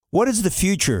What is the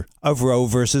future of Roe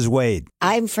versus Wade?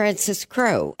 I'm Frances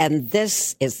Crowe, and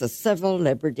this is the Civil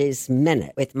Liberties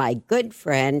Minute with my good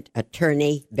friend,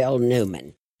 attorney Bill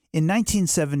Newman. In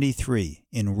 1973,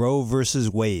 in Roe versus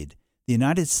Wade, the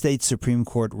United States Supreme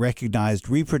Court recognized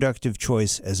reproductive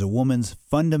choice as a woman's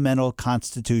fundamental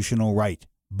constitutional right.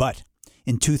 But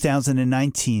in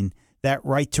 2019, that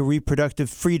right to reproductive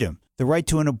freedom, the right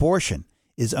to an abortion,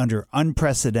 is under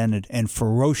unprecedented and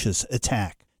ferocious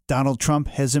attack. Donald Trump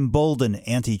has emboldened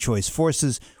anti-choice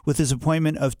forces with his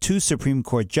appointment of 2 Supreme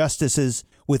Court justices,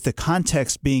 with the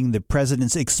context being the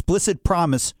president's explicit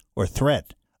promise or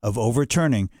threat of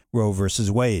overturning Roe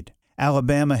versus Wade.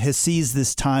 Alabama has seized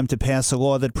this time to pass a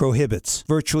law that prohibits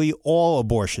virtually all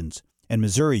abortions, and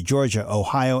Missouri, Georgia,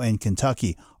 Ohio, and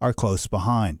Kentucky are close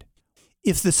behind.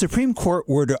 If the Supreme Court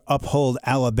were to uphold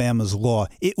Alabama's law,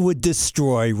 it would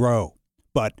destroy Roe.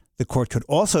 But the court could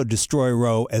also destroy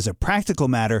Roe as a practical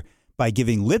matter by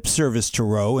giving lip service to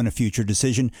Roe in a future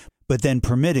decision, but then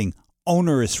permitting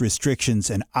onerous restrictions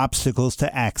and obstacles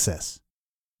to access.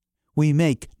 We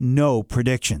make no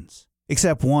predictions,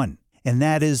 except one, and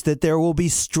that is that there will be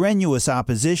strenuous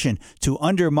opposition to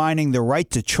undermining the right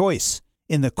to choice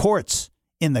in the courts,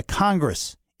 in the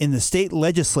Congress, in the state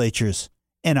legislatures,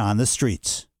 and on the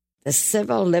streets. The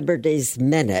Civil Liberties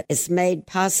Minute is made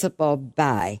possible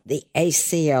by the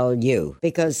ACLU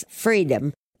because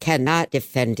freedom cannot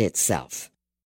defend itself.